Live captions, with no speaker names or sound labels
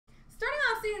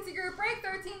group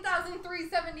break,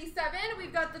 13,377.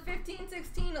 We've got the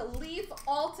 15-16 Leaf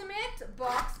Ultimate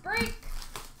box break.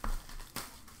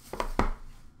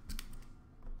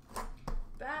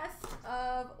 Best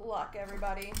of luck,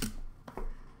 everybody.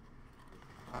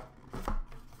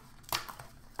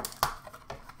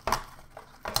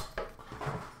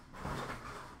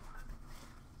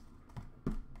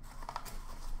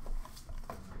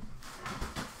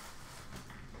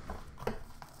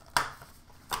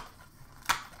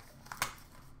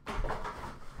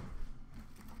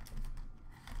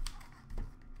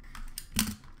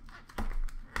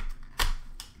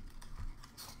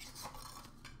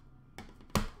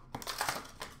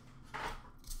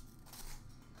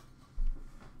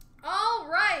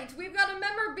 We've got a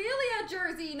memorabilia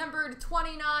jersey numbered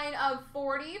 29 of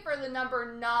 40 for the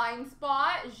number 9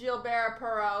 spot, Gilbert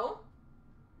Perreault.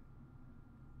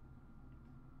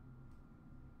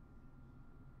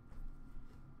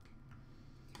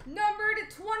 Numbered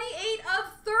 28 of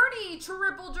 30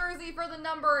 triple jersey for the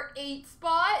number 8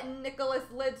 spot, Nicholas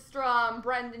Lidstrom,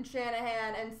 Brendan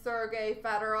Shanahan, and Sergei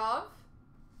Fedorov.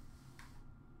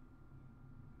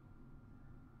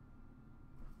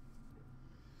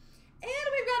 And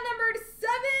we've got numbered 7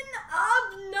 of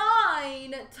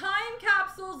 9 Time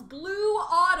Capsules Blue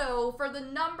Auto for the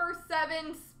number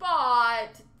 7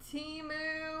 spot,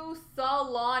 Teemu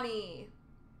Selanne.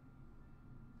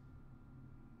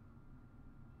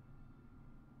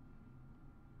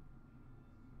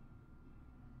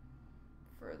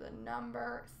 For the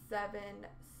number 7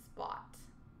 spot.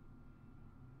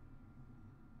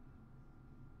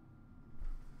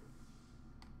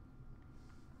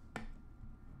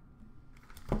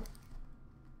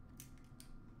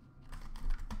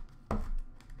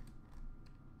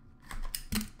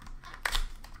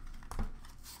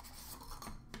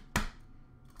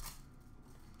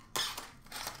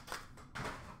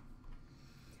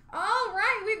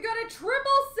 We've got a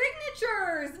triple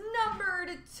signatures,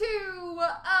 numbered 2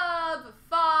 of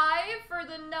 5 for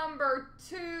the number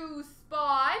 2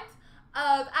 spot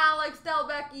of Alex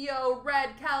Delvecchio,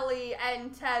 Red Kelly,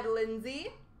 and Ted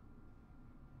Lindsay.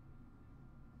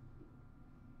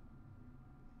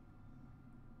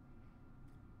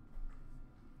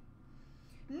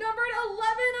 Numbered 11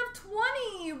 of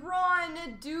 20, Ron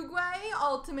Duguay,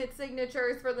 ultimate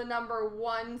signatures for the number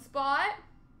 1 spot.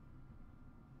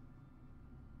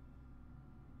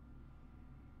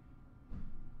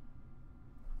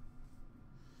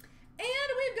 And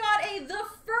we've got the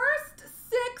first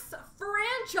 6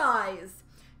 franchise,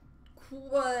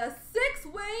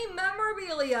 6-way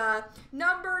memorabilia,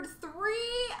 numbered 3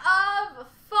 of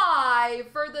 5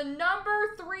 for the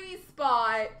number 3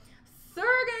 spot,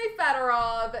 Sergei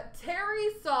Fedorov, Terry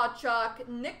Sawchuk,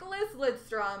 Nicholas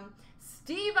Lidstrom,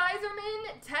 Steve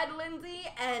Yzerman, Ted Lindsay,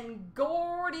 and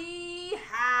Gordie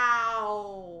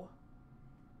Howe.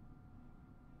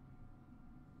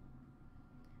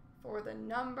 For the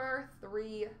number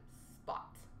 3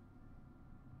 spot.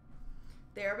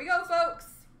 There we go,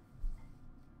 folks.